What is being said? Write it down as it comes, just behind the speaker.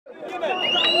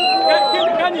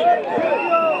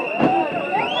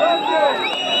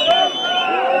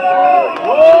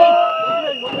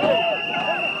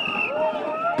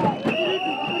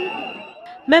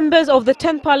Members of the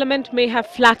 10th Parliament may have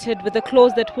flattered with a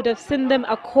clause that would have seen them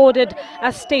accorded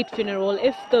a state funeral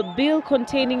if the bill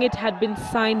containing it had been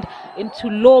signed into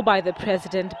law by the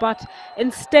President, but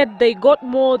instead they got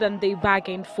more than they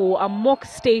bargained for, a mock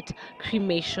state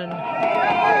cremation.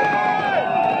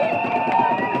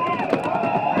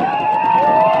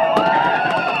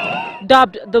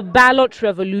 Dubbed the ballot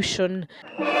revolution.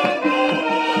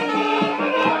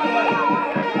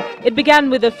 It began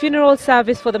with a funeral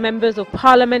service for the members of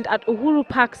Parliament at Uhuru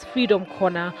Park's Freedom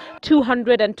Corner.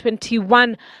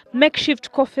 221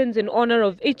 makeshift coffins in honor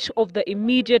of each of the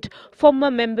immediate former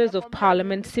members of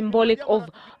Parliament, symbolic of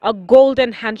a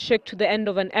golden handshake to the end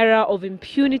of an era of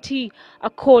impunity,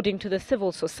 according to the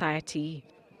civil society.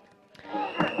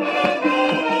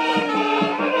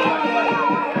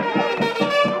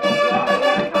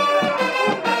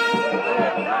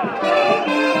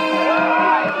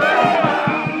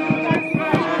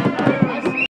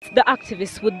 The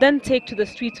activists would then take to the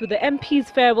streets with the MP's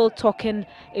farewell token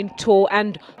in tow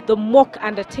and the mock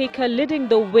undertaker leading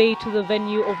the way to the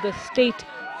venue of the state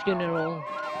funeral.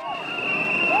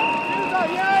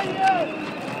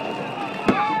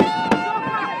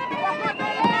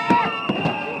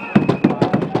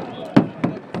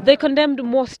 They condemned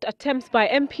most attempts by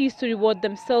MPs to reward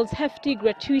themselves hefty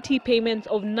gratuity payments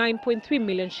of 9.3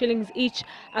 million shillings each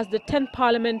as the 10th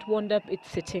Parliament wound up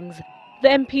its sittings. The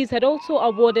MPs had also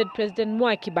awarded President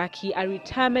Mwai Kibaki a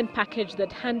retirement package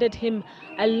that handed him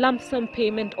a lump sum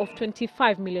payment of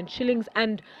 25 million shillings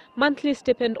and monthly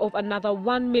stipend of another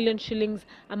 1 million shillings,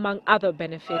 among other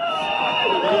benefits.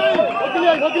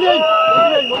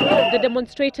 The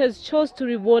demonstrators chose to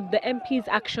reward the MPs'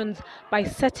 actions by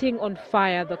setting on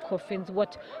fire the coffins,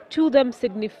 what to them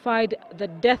signified the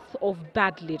death of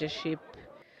bad leadership.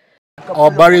 Our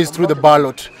barrier is through the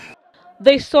ballot.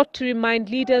 They sought to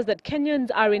remind leaders that Kenyans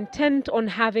are intent on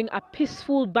having a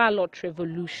peaceful ballot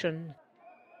revolution.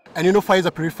 And you know, fire is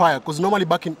a purifier, because normally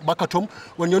back at home,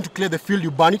 when you want to clear the field, you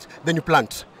burn it, then you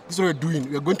plant. This is what we're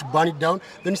doing. We're going to burn it down,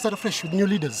 then you start afresh with new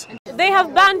leaders. They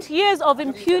have burnt years of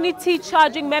impunity,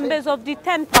 charging members of the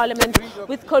 10th Parliament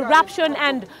with corruption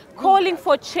and calling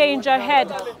for change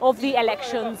ahead of the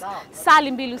elections.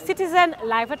 Mbilu, Citizen,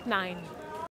 live at 9.